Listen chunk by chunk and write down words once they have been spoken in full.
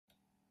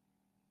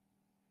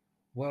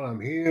Well,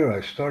 I'm here. I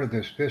started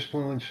this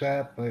Bisfluence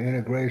app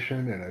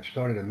integration and I've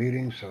started a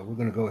meeting, so we're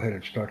going to go ahead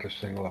and start this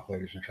thing off,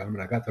 ladies and gentlemen.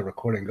 I got the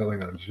recording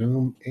going on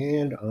Zoom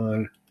and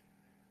on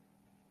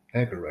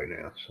Anchor right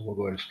now, so we'll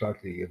go ahead and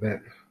start the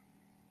event.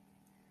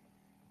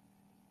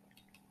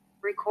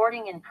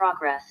 Recording in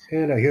progress.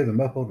 And I hear the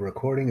muffled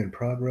recording in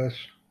progress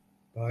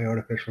by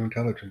artificial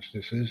intelligence.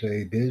 This is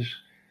a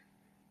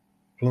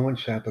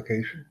Bisfluence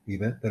application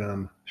event that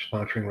I'm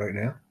sponsoring right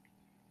now.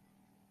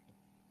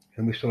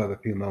 And we still have a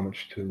few moments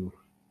to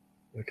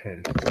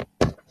attend,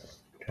 to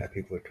have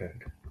people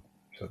attend.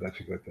 So that's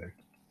a good thing.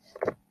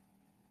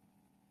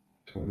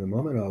 So in a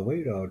moment, I'll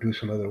wait. I'll do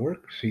some other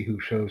work, see who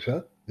shows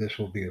up. This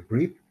will be a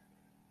brief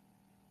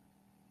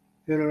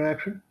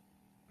interaction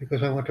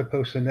because I want to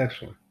post the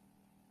next one.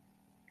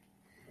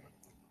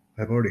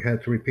 I've already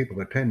had 3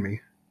 people attend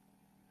me,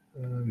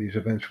 these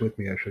events with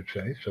me, I should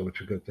say, so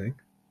it's a good thing.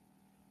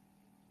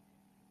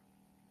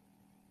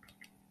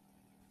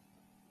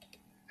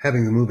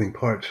 Having the moving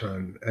parts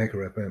on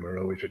Anchor FM are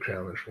always a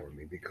challenge for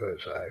me because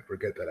I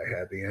forget that I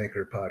have the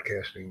Anchor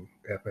Podcasting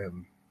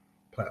FM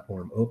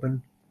platform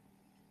open,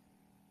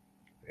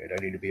 and I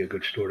need to be a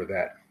good steward of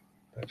that.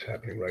 That's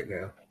happening right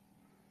now.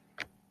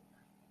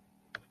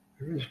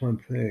 There is one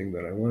thing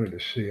that I wanted to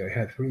see. I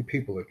had 3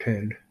 people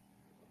attend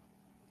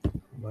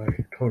my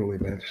total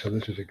event, so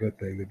this is a good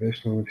thing. The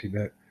Bisfluence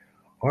event.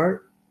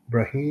 Art,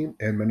 Brahim,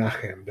 and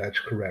Menachem. That's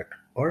correct.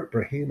 Art,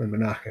 Brahim, and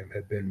Menachem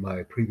have been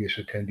my previous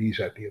attendees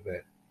at the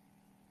event.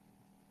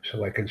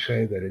 So I can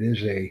say that it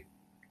is a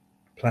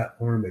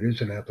platform, it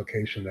is an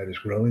application that is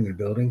growing and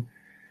building.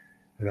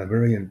 And I'm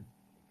very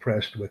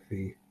impressed with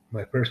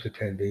my first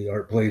attendee,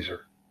 Art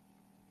Blazer,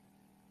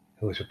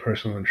 who is a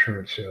personal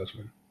insurance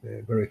salesman,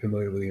 very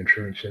familiar with the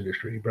insurance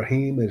industry.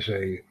 Brahim is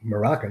a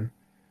Moroccan,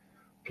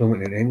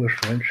 fluent in English,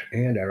 French,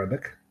 and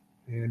Arabic,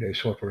 and a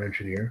software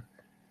engineer.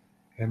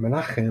 And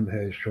Menachem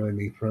has joined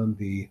me from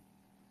the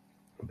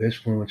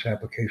Bisfluence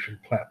application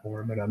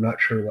platform, and I'm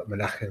not sure what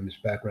Menachem's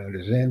background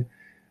is in,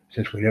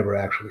 since we never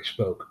actually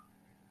spoke.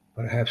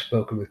 But I have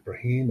spoken with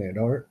Brahim and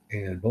Art,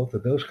 and both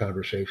of those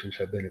conversations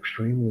have been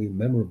extremely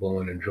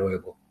memorable and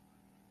enjoyable.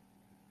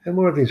 And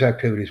more of these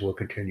activities will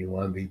continue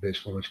on the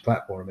Bisfluence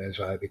platform as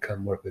I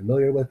become more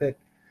familiar with it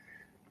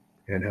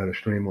and how to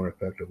stream more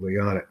effectively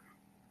on it.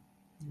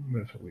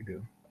 That's what we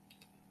do.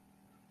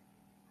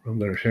 I'm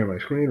going to share my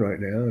screen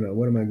right now. Now,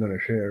 what am I going to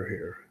share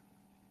here?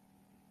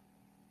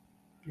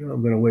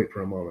 I'm going to wait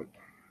for a moment.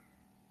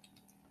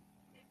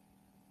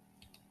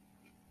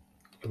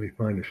 Let me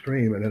find the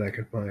stream, and then I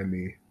can find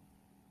the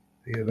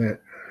event.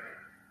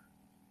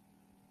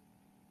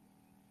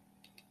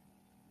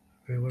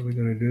 Okay, what are we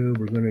going to do?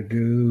 We're going to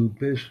do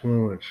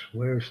Bisfluence.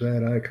 Where's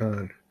that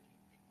icon?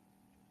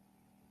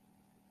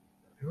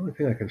 The only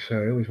thing I can say,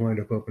 I always wind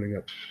up opening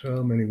up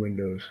so many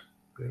windows.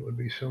 It would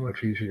be so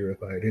much easier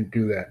if I didn't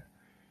do that.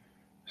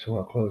 So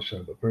I'll close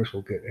some, but first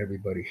we'll get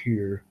everybody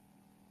here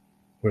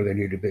where they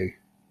need to be.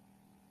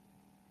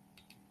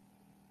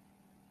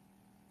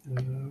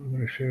 We're going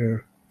to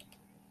share.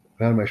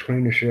 Found my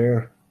screen to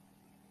share,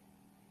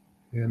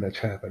 and that's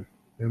happened.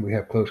 And we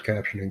have closed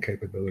captioning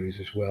capabilities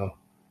as well,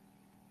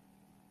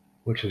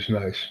 which is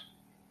nice.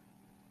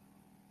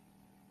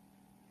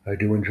 I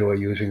do enjoy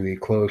using the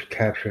closed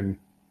caption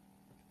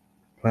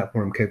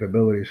platform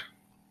capabilities.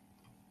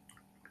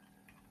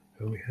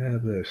 So we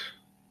have this.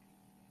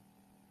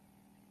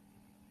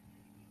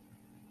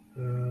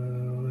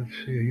 Let's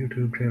see, a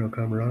YouTube channel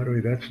camaraderie.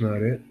 That's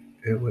not it.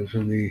 It was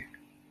in the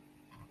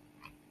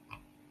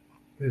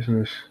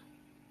business.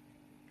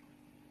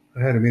 I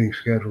had a meeting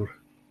scheduled.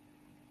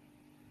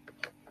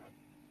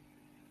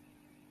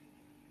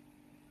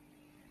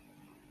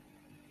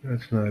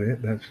 That's not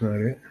it. That's not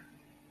it.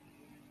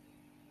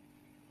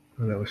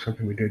 Well, that was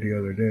something we did the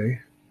other day.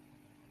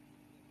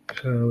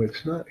 So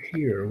it's not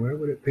here. Where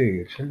would it be?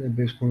 It's in the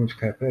Bisfluence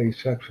Cafe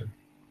section.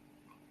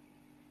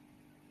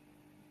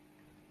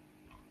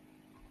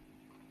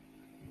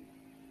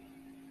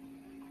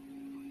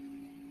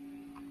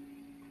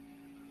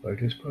 I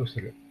just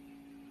posted it.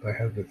 I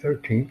have the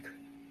 13th.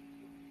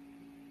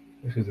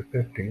 This is the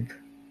 15th.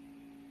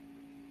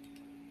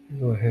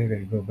 Go ahead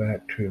and go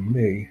back to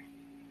me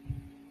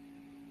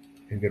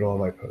and get all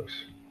my posts.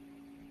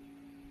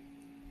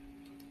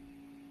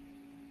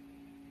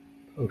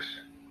 Posts.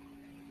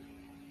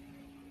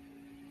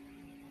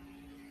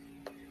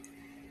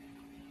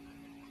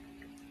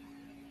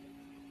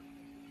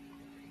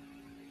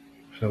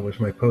 So was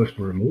my post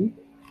removed?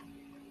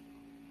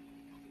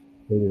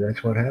 Maybe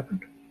that's what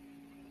happened.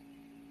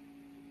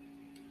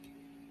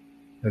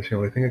 That's the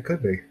only thing it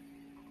could be.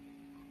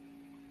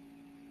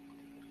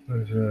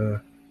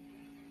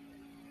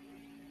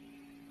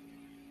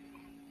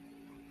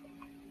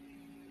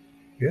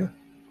 Yeah,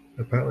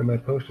 apparently my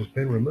post has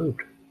been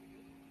removed.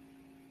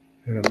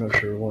 And I'm not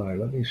sure why.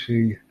 Let me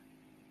see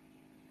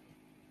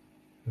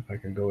if I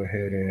can go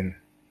ahead and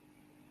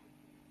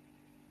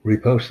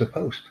repost the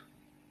post.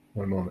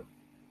 One moment.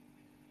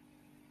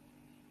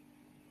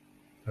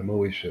 I'm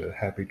always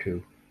happy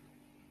to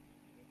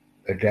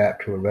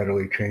adapt to a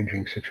readily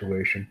changing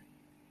situation.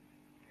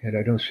 And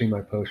I don't see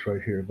my post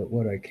right here, but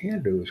what I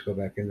can do is go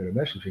back into the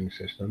messaging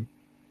system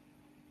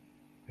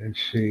and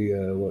see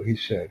what he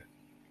said.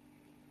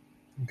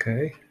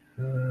 Okay,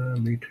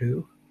 me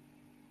too.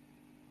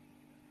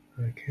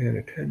 I can't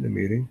attend the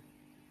meeting.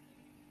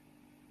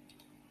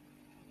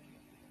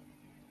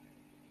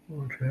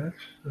 All chats.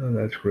 Oh,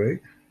 that's great.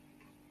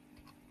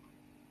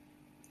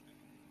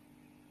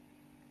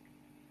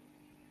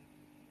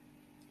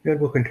 And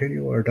we'll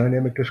continue our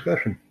dynamic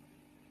discussion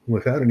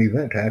without an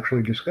event to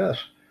actually discuss.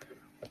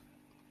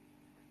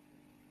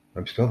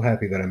 I'm still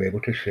happy that I'm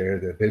able to share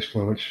the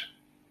BizFluence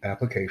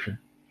application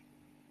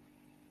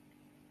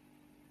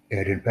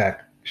and, in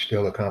fact,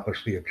 still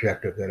accomplish the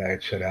objective that I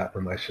had set out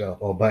for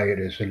myself, albeit it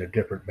is in a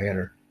different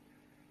manner.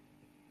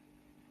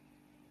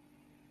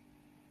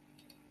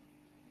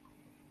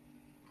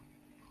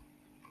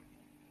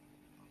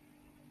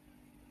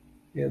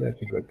 Yeah,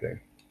 that's a good thing.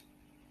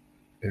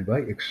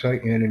 Invite,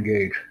 excite, and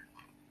engage.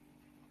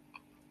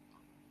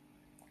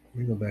 Let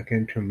me go back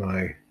into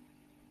my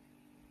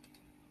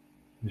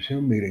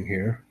Zoom meeting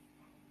here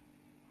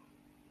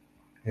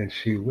and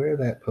see where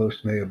that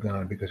post may have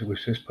gone, because it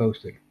was just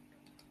posted.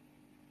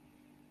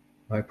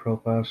 My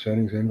profile,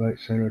 settings, invite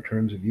center,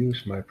 terms of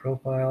use, my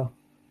profile,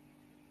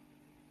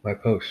 my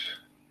posts.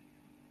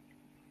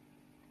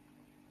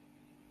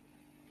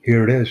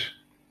 Here it is.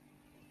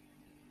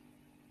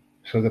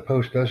 So the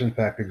post does in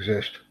fact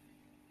exist.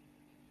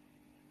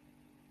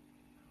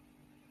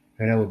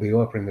 And I will be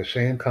offering the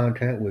same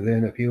content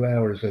within a few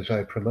hours as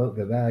I promote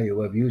the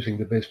value of using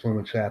the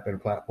BizFluence app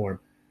and platform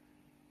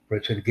for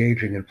its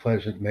engaging and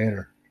pleasant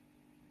manner.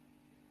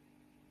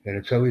 And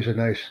it's always a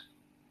nice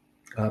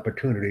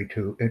opportunity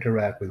to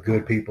interact with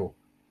good people.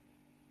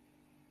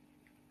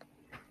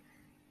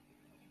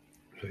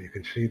 So you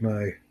can see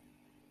my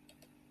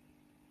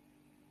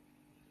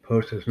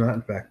post has not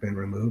in fact been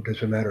removed.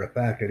 As a matter of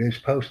fact, it is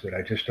posted.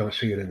 I just don't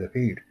see it in the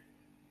feed.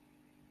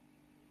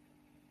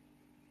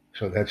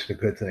 So that's the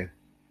good thing.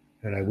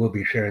 And I will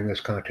be sharing this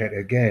content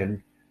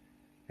again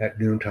at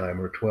noontime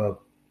or 12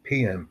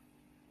 p.m.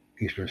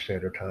 Eastern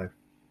Standard Time,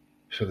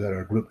 so that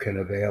our group can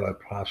avail a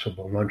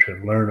possible lunch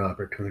and learn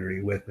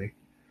opportunity with me.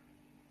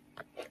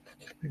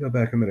 Let me go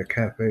back into the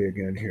cafe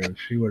again here and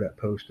see where that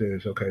post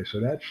is. Okay, so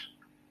that's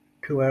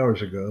 2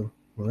 hours ago.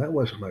 Well, that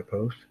wasn't my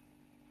post.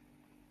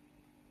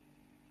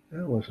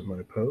 That wasn't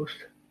my post.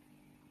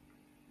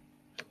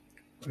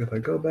 But if I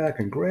go back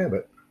and grab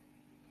it,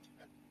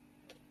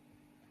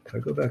 if I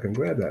go back and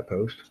grab that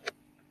post,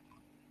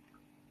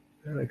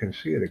 then I can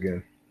see it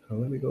again. So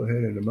let me go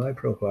ahead into my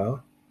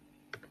profile,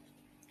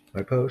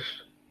 my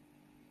posts,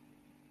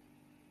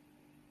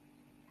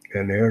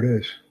 and there it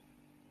is.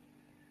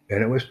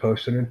 And it was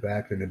posted, in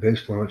fact, in the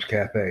BizFluence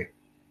Cafe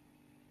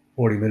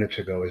 40 minutes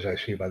ago, as I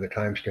see by the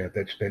timestamp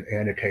that's been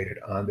annotated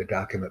on the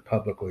document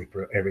publicly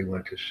for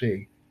everyone to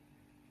see.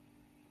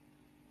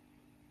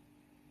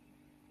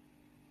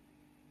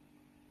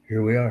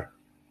 Here we are.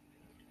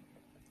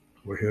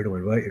 We're here to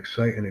invite,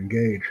 excite, and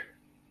engage.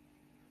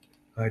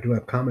 I do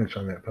have comments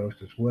on that post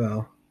as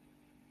well.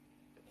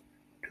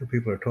 2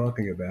 people are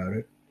talking about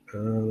it.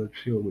 Let's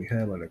see what we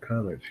have on the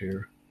comments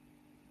here.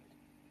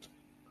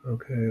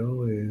 Okay,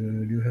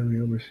 do you have any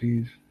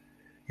overseas?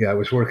 Yeah, I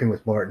was working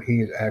with Martin.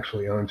 He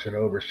actually owns an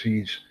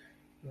overseas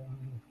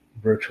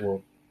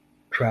virtual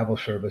travel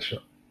service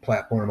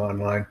platform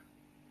online.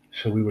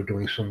 So we were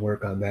doing some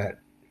work on that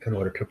in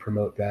order to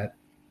promote that.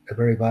 A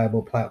very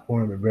viable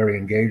platform and very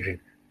engaging.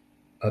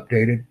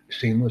 Updated,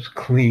 seamless,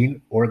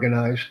 clean,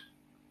 organized,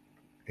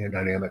 and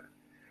dynamic.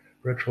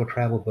 Virtual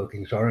travel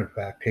bookings are in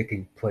fact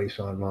taking place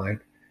online,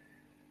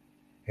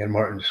 and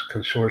Martin's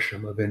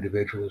consortium of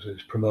individuals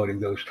is promoting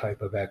those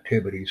type of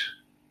activities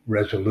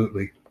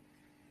resolutely.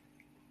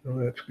 Oh,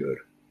 that's good.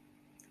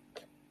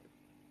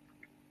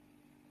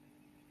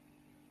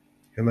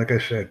 And like I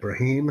said,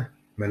 Brahim,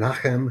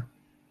 Menachem,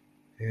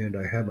 and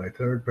I have my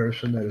third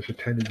person that has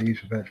attended these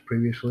events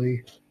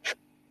previously,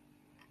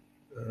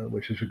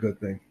 which is a good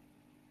thing.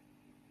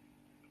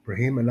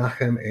 Brahim,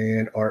 Menachem,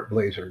 and Art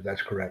Blazer.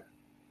 That's correct.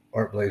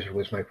 Art Blazer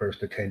was my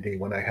first attendee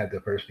when I had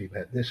the first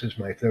event. This is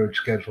my third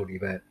scheduled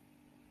event.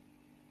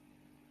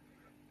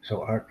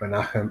 So Art,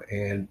 Menachem,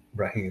 and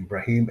Brahim.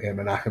 Brahim and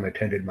Menachem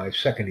attended my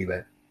second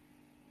event.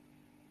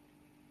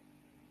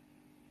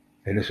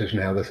 And this is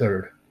now the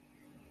third.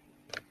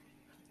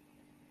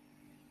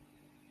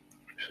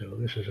 So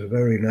this is a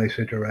very nice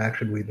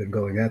interaction. We've been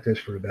going at this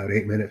for about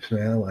 8 minutes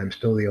now. I'm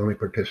still the only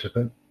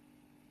participant,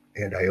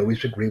 and I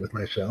always agree with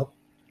myself.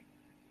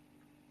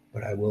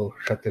 But I will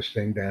shut this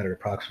thing down at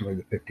approximately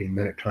the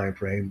 15-minute time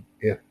frame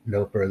if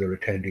no further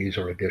attendees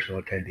or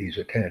additional attendees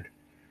attend.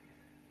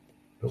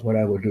 But what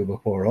I will do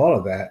before all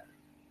of that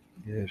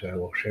is I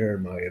will share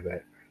my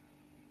event.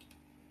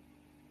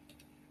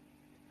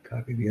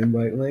 Copy the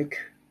invite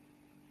link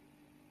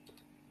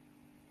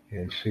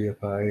and see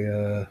if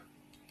I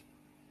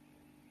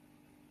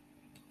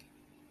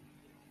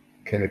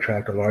can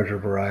attract a larger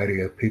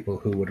variety of people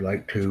who would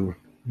like to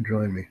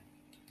join me.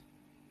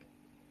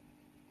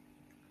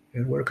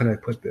 And where can I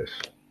put this?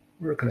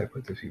 Where can I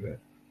put this event?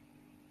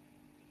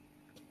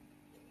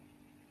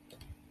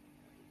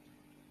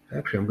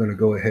 Actually, I'm going to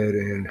go ahead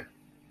and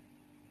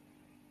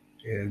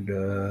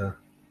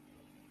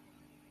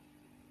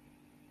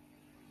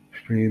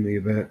stream the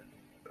event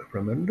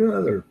from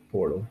another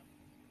portal.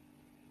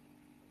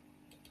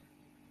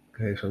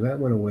 Okay, so that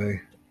went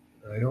away.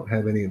 I don't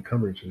have any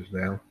encumbrances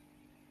now.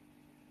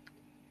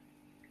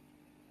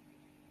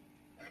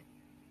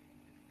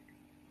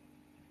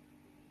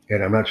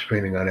 And I'm not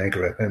streaming on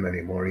Anchor FM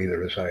anymore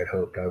either, as I had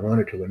hoped. I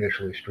wanted to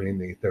initially stream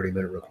the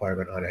 30-minute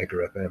requirement on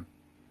Anchor FM,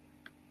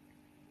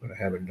 but I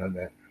haven't done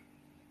that.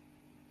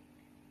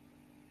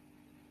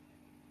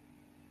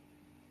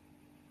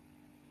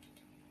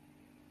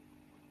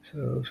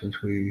 So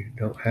since we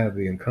don't have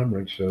the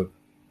encumbrance of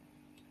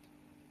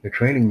the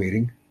training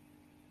meeting,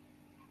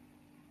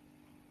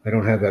 I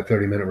don't have that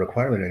 30-minute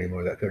requirement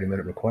anymore. That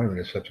 30-minute requirement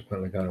has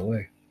subsequently gone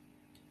away.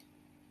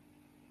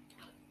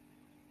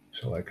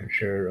 So I can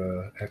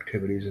share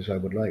activities as I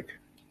would like.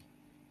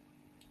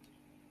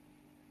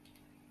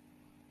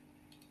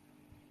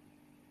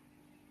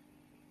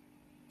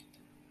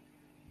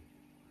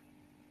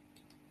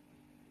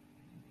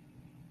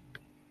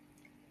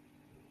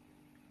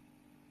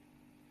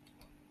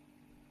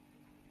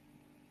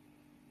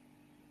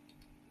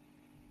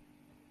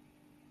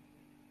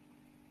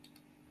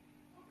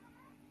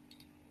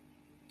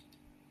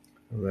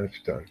 Well,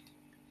 that's done.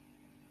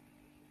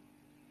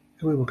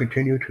 And we will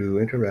continue to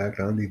interact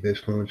on the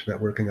BizFluence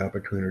Networking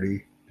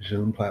Opportunity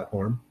Zoom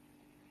platform.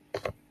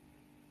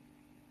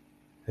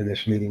 And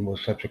this meeting will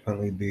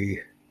subsequently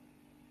be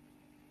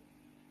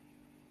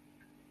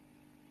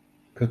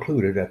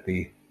concluded at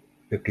the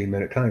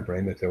 15-minute time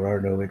frame if there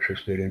are no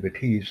interested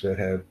invitees that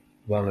have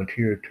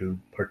volunteered to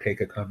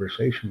partake a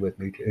conversation with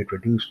me to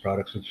introduce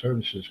products and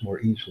services more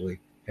easily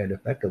and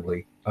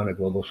effectively on a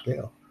global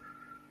scale.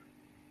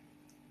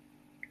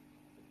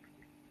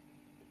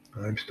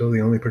 I'm still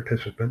the only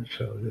participant,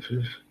 so this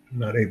is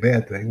not a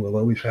bad thing. We'll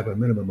always have a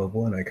minimum of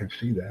one, I can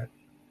see that.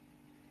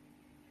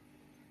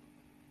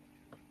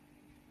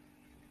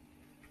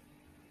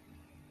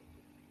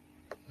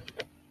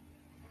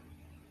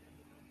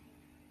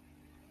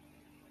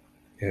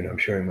 And I'm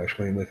sharing my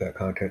screen with that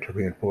content to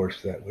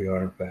reinforce that we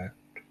are, in fact,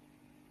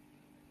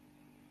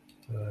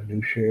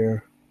 new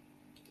share,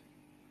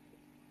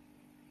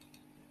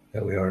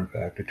 that we are, in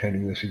fact,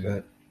 attending this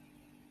event.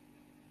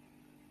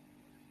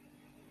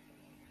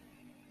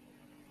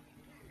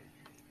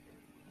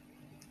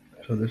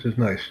 So this is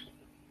nice.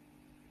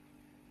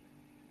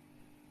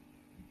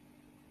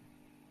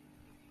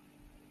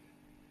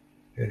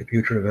 And a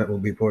future event will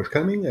be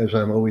forthcoming, as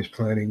I'm always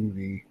planning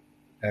the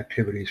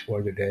activities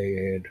for the day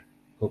and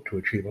hope to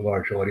achieve a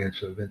large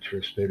audience of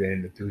interested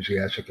and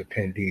enthusiastic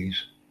attendees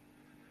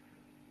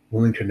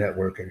willing to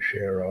network and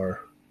share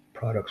our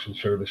products and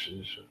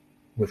services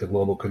with a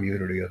global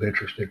community of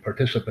interested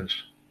participants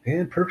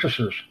and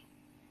purchasers.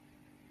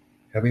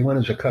 Everyone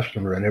is a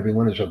customer and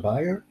everyone is a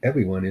buyer.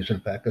 Everyone is, in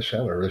fact, a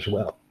seller as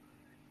well.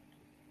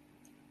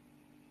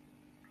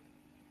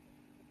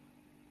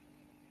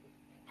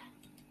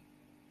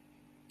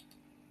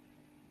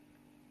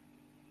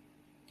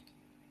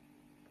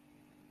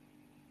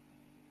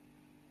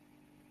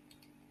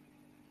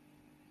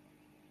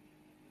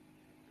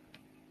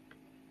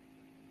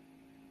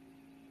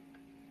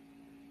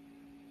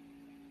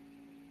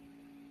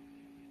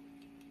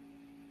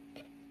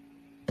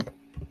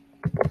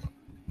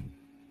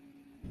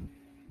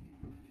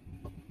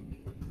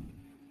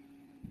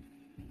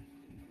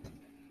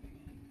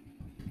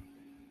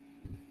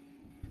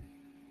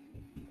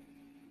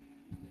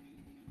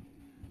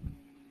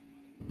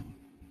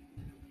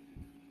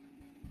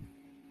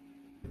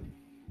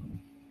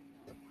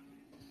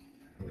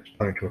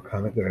 Responding to a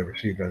comment that I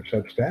received on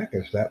Substack,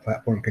 as that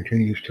platform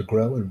continues to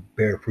grow and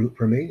bear fruit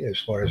for me as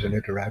far as an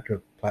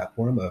interactive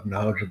platform of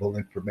knowledgeable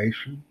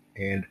information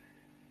and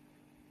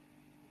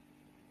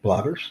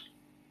bloggers.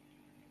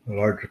 A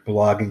large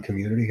blogging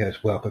community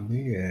has welcomed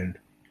me and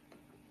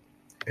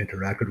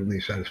interacted with me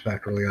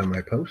satisfactorily on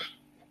my posts.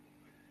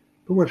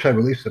 But once I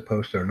release the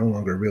posts, they're no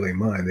longer really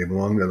mine. They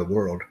belong to the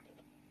world.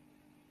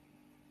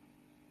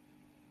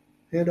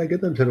 And I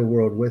give them to the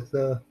world with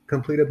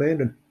complete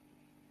abandon.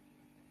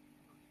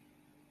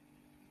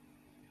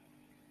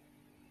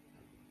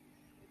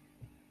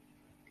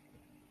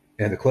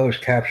 And the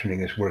closed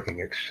captioning is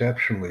working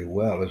exceptionally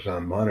well as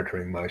I'm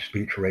monitoring my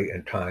speech rate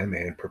and time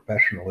and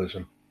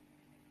professionalism.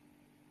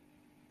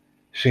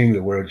 Seeing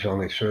the words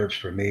only serves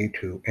for me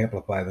to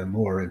amplify them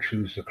more and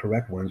choose the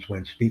correct ones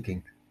when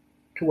speaking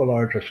to a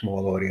large or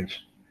small audience.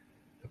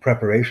 The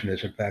preparation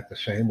is in fact the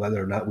same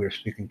whether or not we're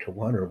speaking to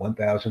 1 or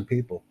 1,000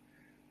 people.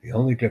 The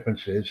only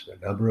difference is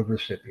the number of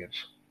recipients,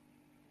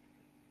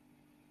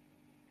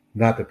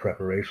 not the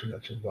preparation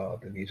that's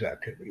involved in these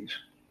activities.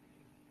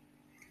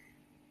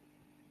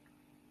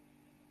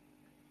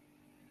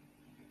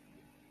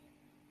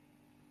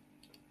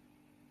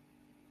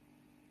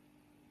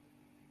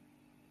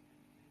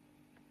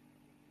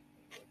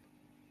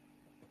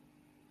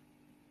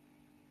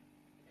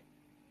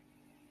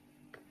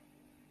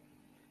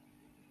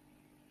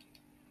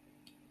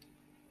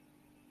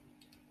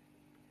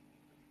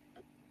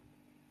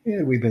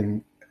 And we've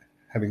been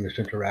having this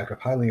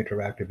highly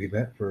interactive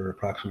event for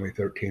approximately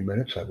 13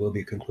 minutes. I will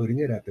be concluding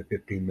it at the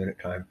 15-minute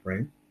time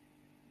frame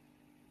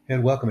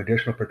and welcome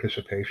additional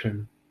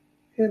participation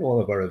in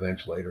all of our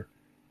events later,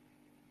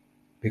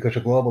 because a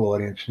global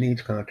audience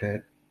needs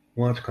content,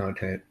 wants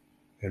content,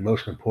 and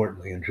most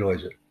importantly,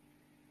 enjoys it.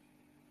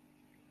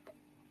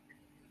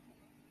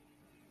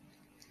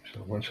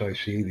 So once I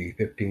see the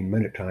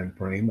 15-minute time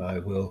frame, I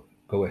will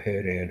go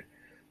ahead and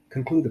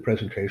conclude the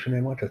presentation.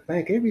 I want to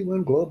thank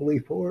everyone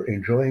globally for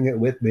enjoying it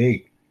with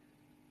me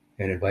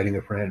and inviting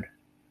a friend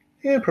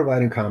and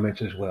providing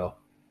comments as well.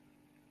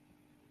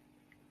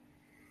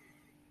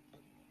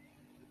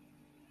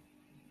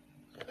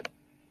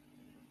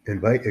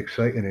 Invite,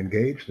 excite, and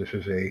engage. This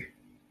is a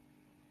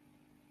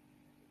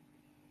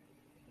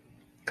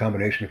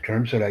combination of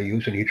terms that I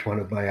use in each one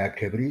of my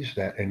activities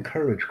that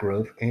encourage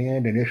growth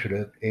and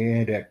initiative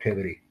and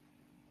activity,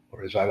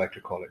 or as I like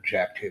to call it,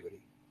 Jacktivity.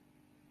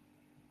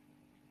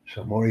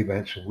 So more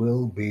events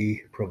will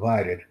be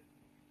provided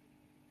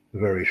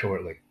very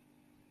shortly.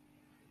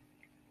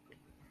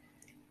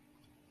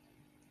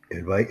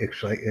 Invite,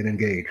 excite, and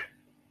engage.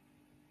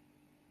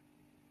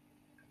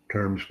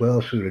 Terms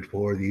well suited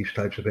for these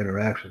types of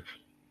interactions.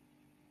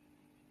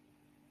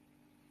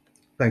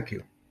 Thank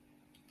you.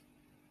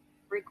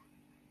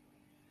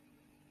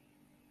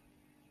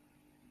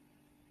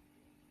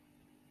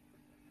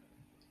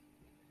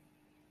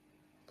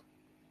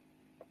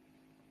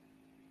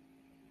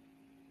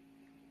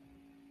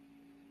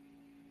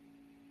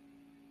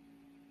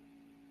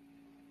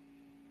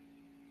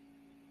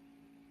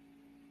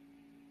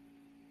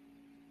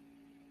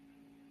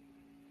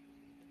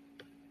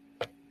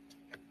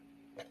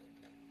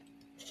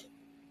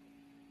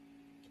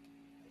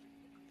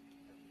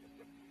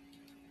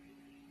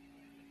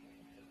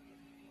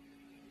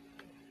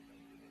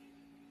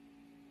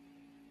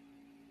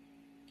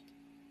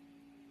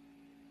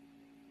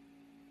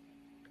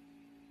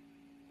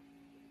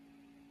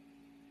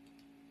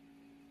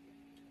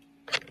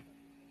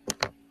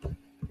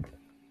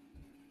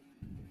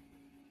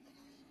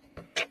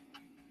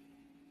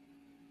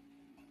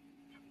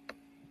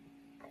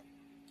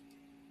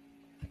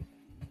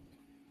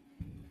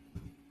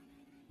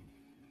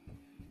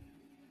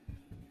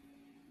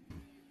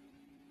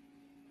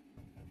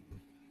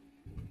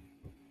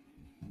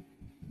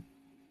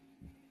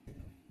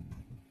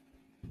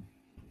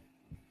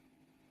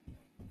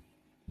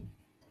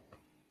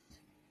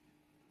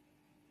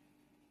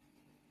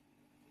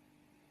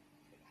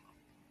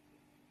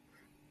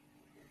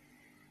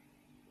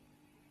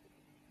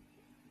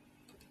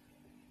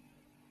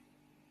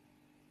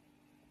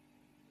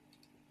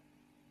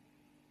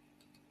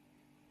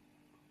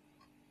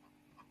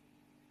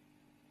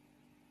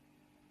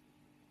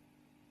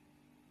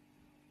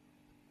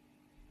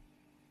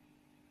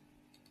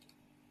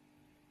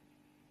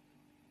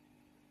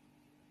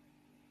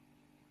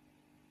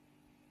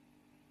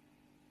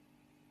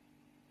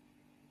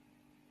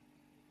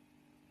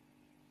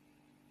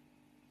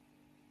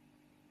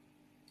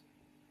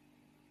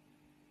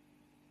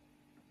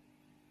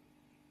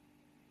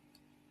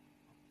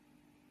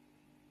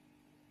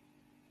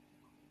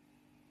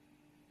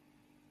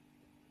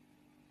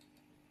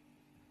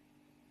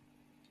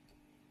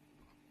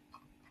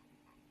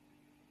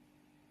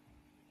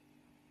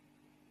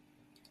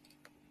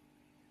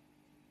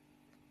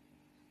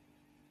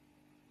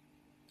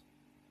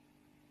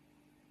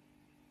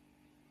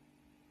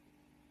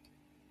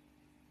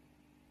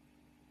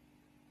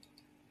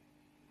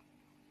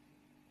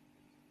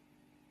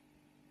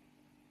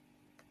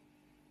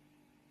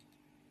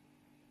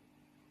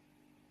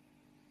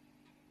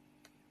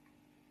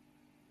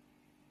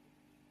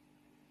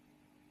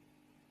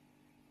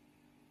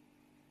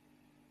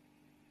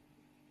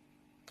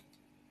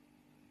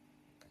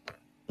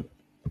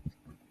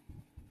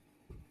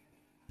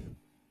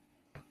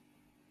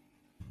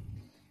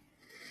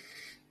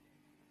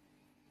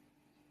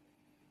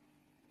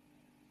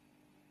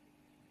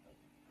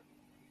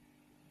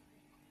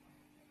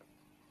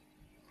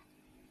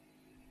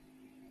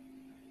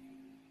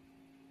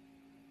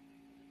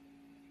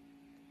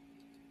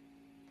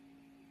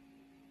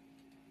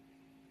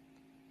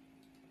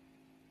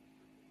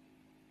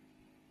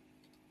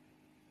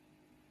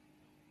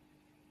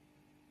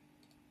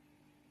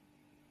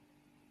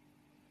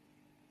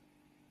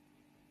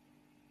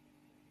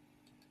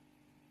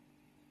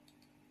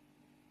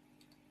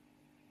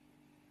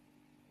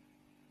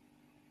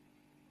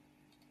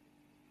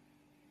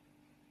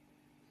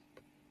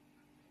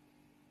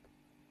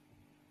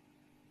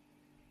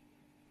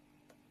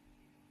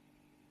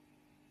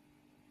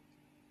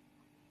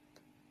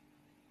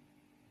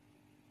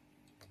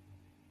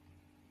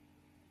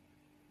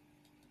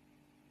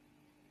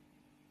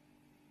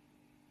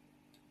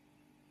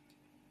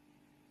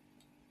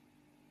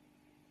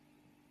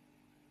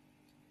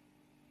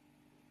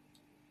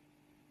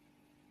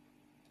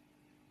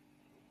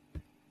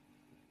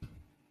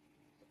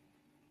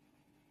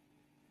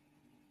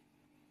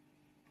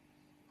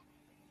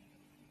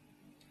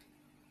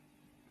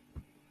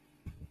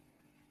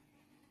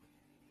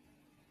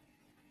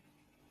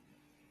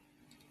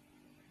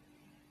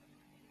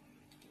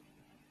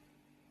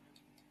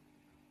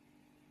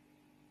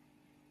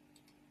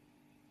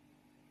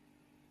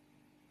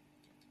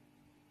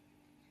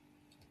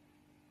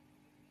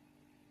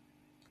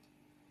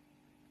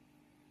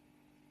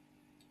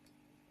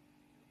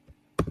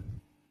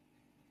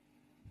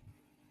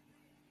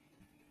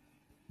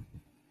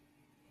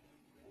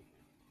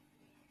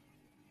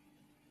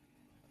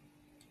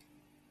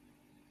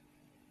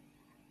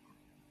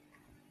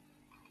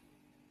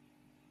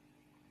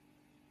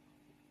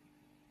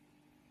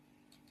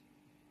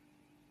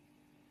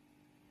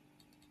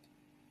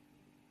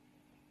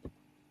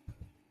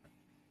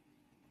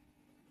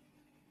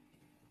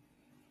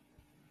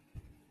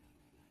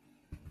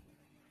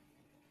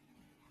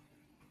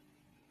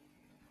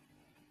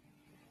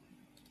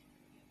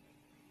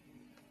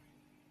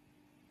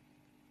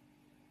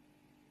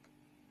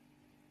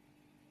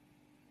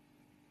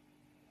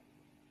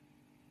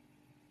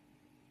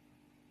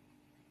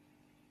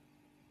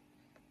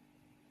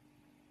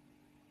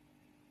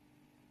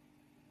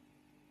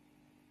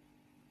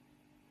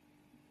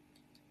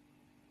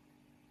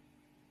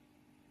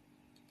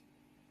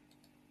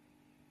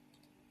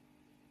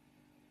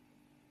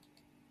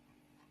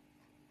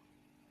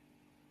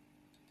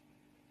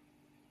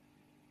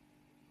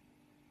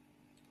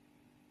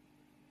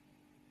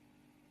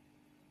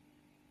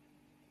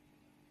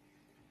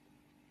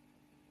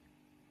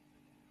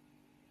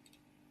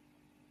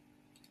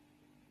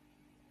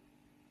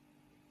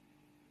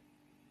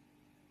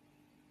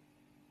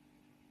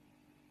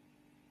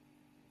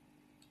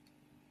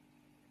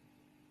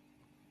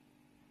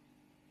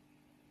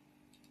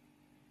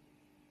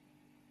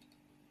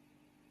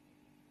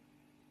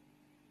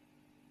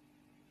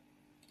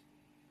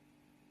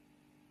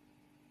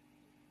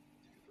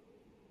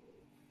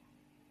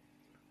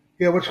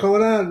 Yeah, what's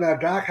going on now,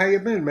 Doc? How you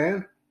been,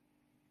 man?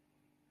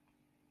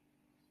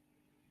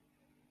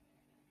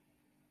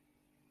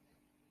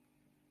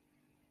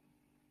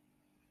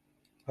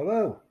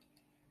 Hello.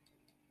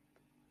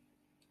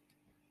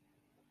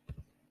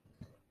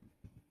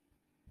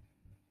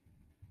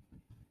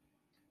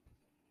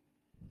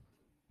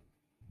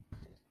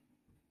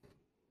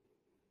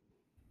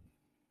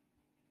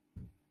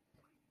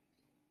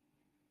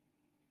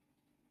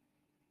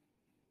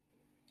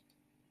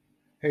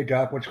 Hey,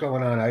 Doc, what's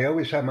going on? I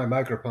always have my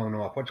microphone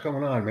off. What's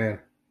going on, man?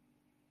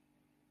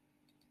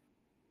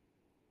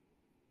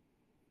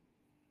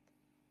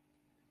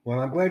 Well,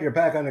 I'm glad you're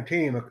back on the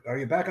team. Are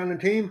you back on the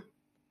team?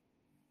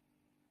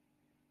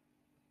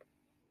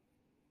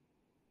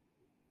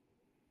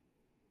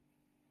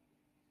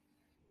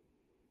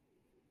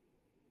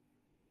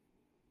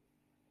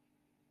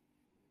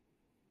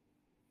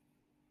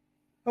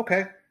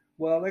 Okay.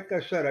 Well, like I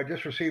said, I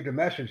just received a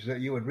message that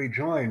you had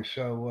rejoined,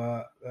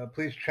 so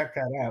please check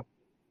that out.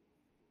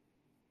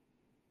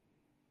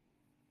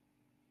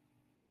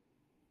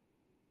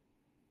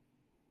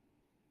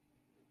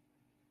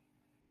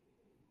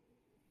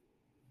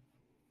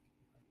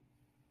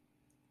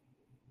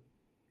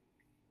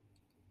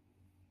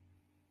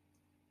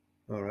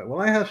 All right.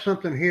 Well, I have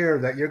something here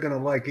that you're going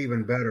to like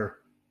even better.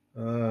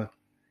 Uh,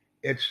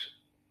 it's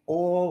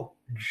all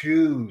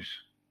Jews.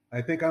 I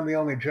think I'm the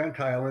only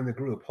Gentile in the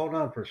group. Hold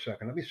on for a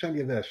second. Let me send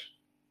you this.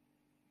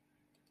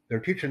 They're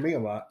teaching me a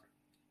lot.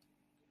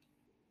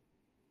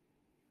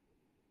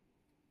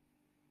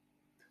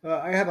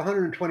 I have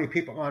 120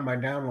 people on my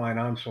downline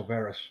on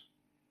Silveris.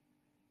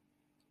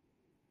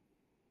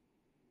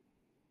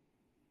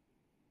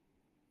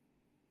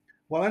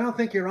 Well, I don't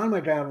think you're on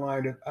my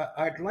downline.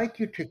 I'd like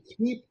you to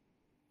keep.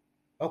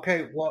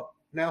 Okay, well,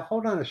 now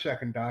hold on a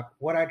second, Doc.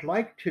 What I'd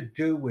like to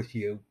do with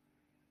you,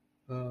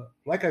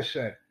 like I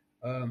said,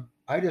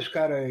 I just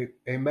got a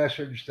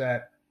message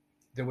that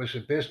there was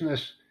a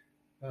business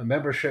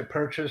membership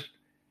purchased,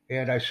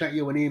 and I sent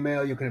you an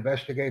email. You can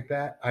investigate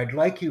that. I'd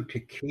like you to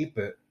keep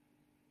it,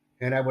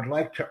 and I would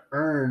like to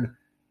earn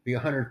the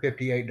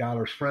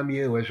 $158 from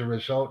you as a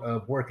result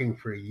of working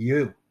for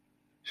you.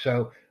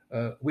 So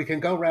we can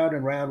go round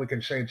and round. We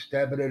can say it's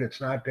debited,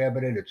 it's not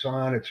debited, it's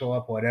on, it's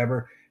off,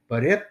 whatever.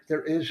 But if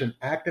there is an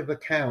active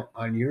account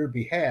on your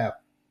behalf,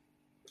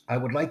 I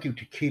would like you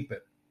to keep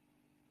it.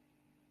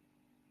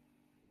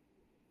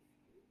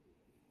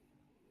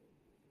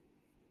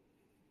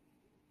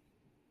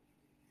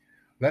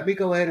 Let me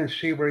go ahead and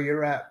see where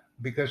you're at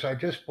because I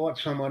just bought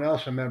someone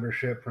else a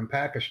membership from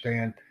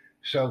Pakistan.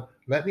 So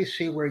let me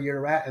see where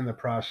you're at in the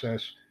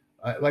process.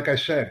 Like I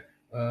said,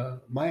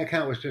 my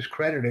account was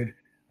discredited,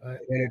 and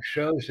it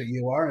shows that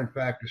you are, in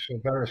fact, a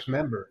Silveris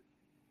member.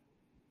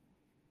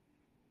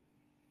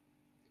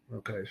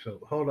 Okay, so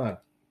hold on.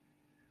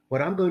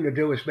 What I'm going to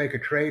do is make a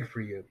trade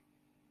for you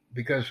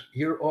because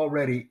you're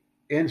already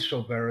in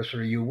Silveris,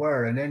 or you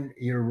were, and then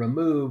you're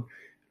removed.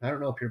 I don't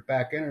know if you're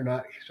back in or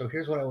not. So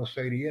here's what I will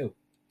say to you.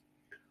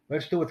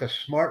 Let's do it the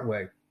smart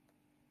way.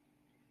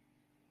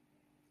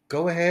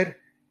 Go ahead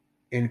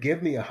and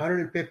give me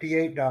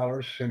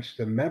 $158 since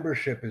the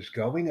membership is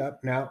going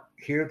up. Now,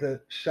 hear the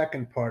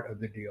second part of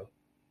the deal.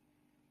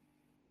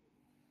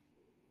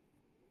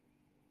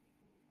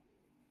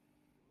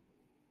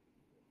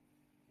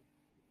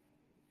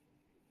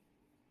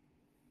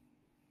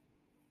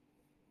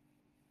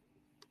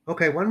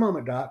 Okay, one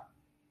moment, Doc.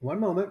 One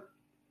moment.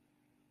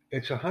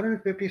 It's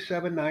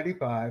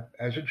 157.95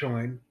 as a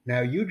join. Now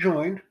you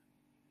joined,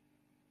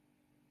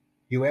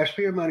 you asked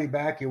for your money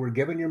back, you were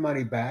given your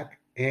money back,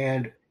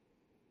 and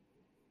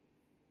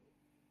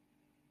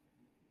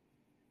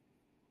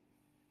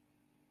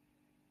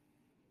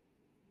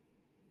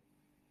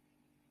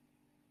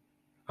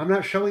I'm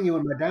not showing you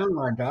in my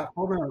downline, Doc.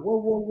 Hold on. Whoa,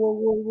 whoa, whoa,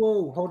 whoa,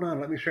 whoa. Hold on.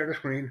 Let me share the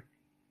screen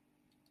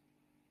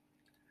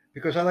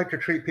because I like to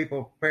treat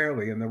people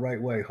fairly in the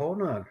right way.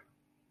 Hold on.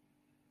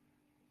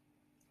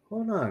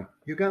 Hold on.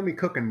 You got me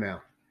cooking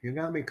now. You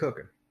got me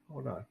cooking.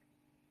 Hold on.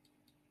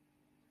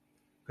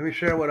 Let me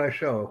share what I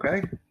show,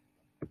 okay?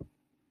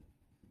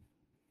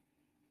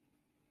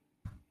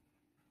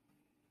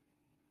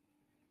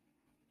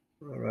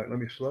 All right. Let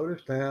me slow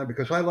this down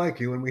because I like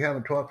you and we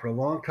haven't talked for a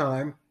long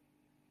time.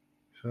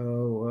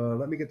 So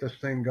let me get this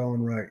thing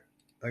going right.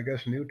 I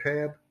guess new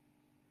tab?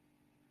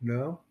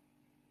 No?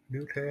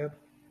 New tab?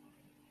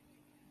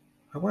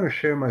 I want to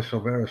share my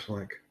Silveris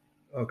link.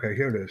 Okay,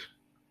 here it is.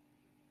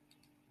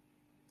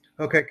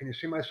 Okay, can you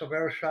see my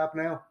Silveris shop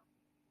now?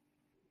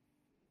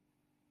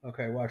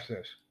 Okay, watch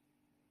this.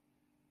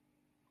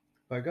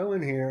 If I go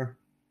in here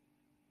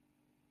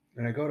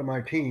and I go to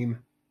my team,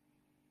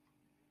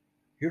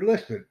 you're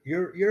listed.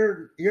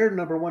 You're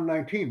number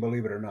 119,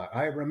 believe it or not.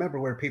 I remember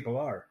where people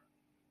are.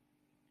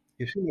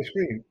 You see the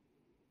screen,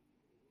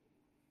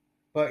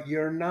 but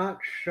you're not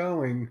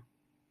showing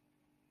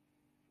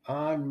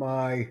on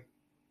my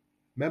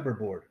member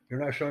board. You're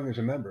not showing as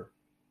a member.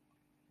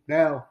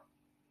 Now,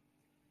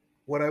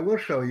 what I will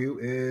show you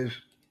is,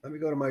 let me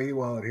go to my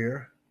e-wallet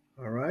here.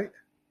 All right.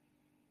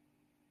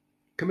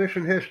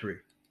 Commission history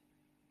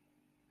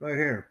right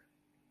here.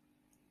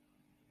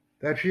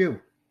 That's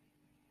you.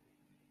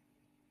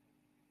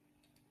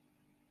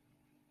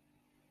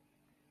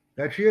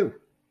 That's you.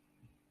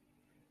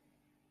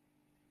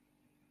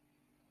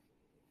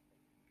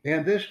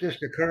 And this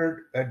just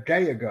occurred a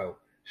day ago.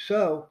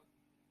 So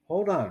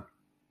hold on.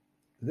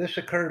 This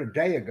occurred a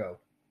day ago.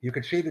 You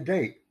can see the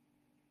date,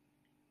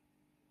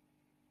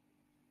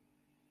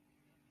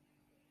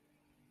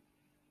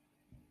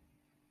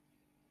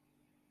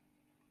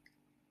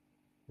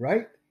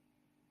 right?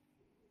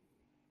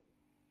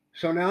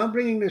 So now I'm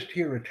bringing this to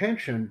your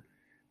attention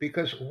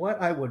because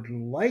what I would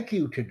like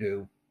you to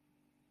do,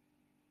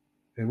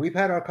 and we've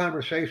had our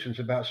conversations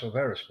about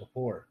Silveris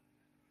before,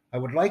 I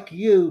would like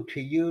you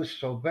to use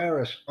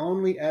Silveris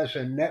only as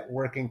a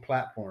networking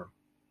platform.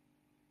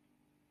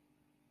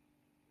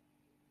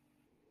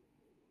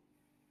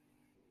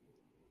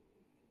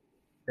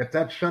 If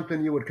that's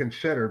something you would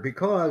consider,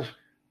 because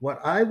what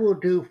I will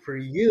do for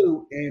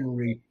you in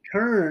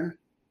return,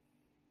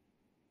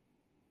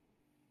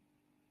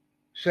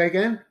 say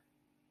again,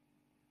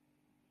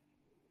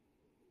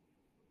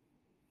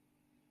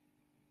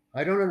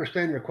 I don't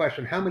understand your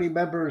question. How many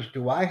members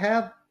do I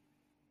have?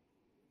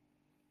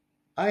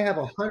 I have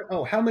 100.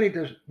 Oh, how many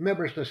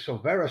members does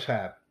Silveris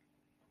have?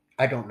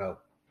 I don't know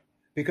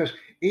because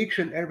each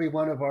and every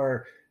one of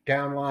our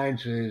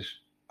downlines is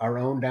our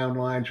own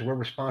downlines. We're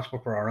responsible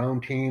for our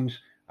own teams.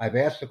 I've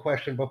asked the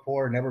question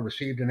before, never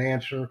received an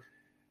answer.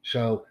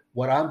 So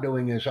what I'm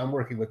doing is I'm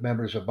working with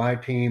members of my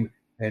team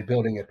and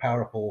building a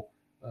powerful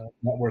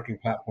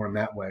networking platform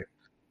that way.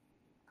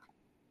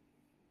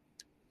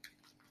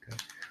 Okay.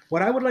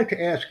 What I would like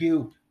to ask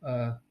you,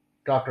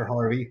 Dr.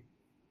 Harvey,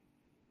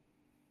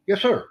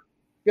 yes, sir.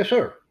 Yes,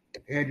 sir.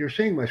 And you're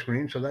seeing my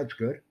screen, so that's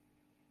good.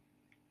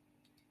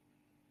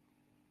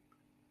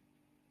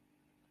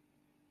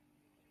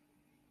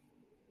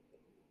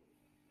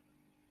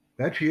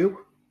 That's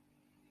you.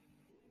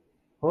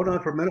 Hold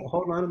on for a minute.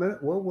 Hold on a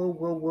minute. Whoa, whoa,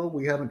 whoa, whoa.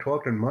 We haven't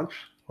talked in months.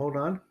 Hold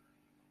on.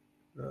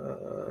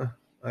 Uh,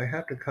 I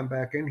have to come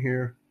back in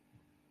here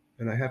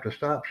and I have to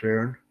stop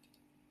sharing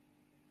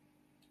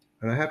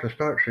and I have to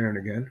start sharing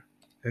again.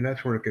 And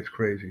that's where it gets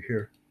crazy.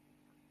 Here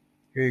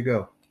you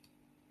go.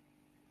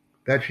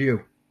 That's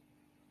you.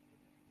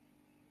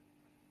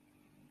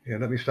 Yeah,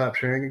 let me stop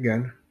sharing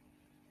again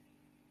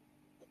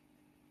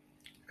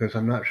because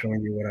I'm not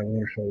showing you what I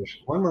want to show you.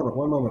 One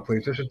moment,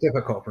 please. This is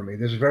difficult for me.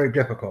 This is very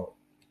difficult.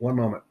 One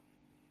moment.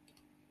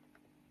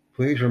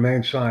 Please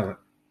remain silent.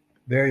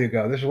 There you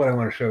go. This is what I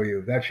want to show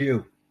you. That's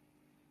you.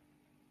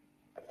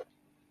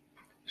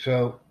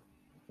 So,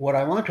 what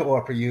I want to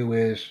offer you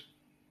is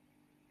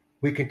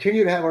we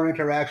continue to have our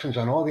interactions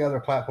on all the other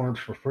platforms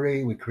for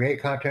free. We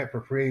create content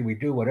for free. We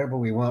do whatever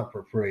we want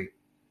for free.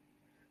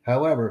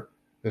 However,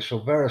 the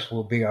Silveris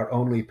will be our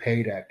only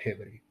paid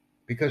activity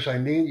because I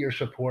need your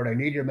support, I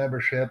need your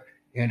membership,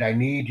 and I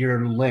need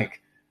your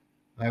link.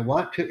 I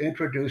want to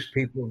introduce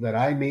people that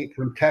I meet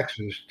from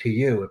Texas to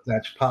you, if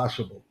that's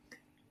possible.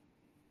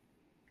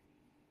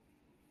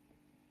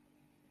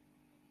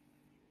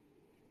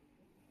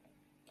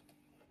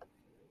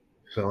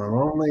 So I'm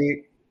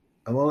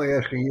only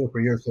asking you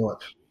for your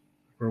thoughts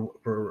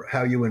for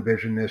how you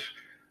envision this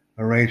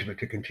arrangement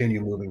to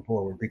continue moving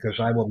forward because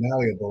I will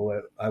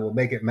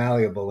make it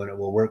malleable and it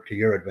will work to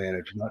your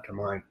advantage, not to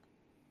mine.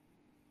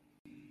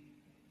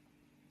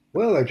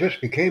 Well, I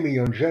just became a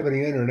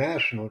Longevity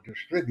International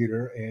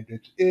distributor, and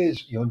it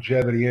is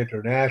Longevity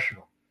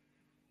International.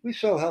 We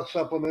sell health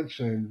supplements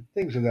and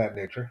things of that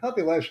nature.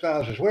 Healthy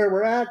lifestyles is where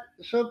we're at,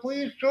 so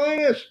please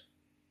join us.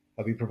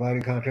 I'll be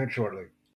providing content shortly.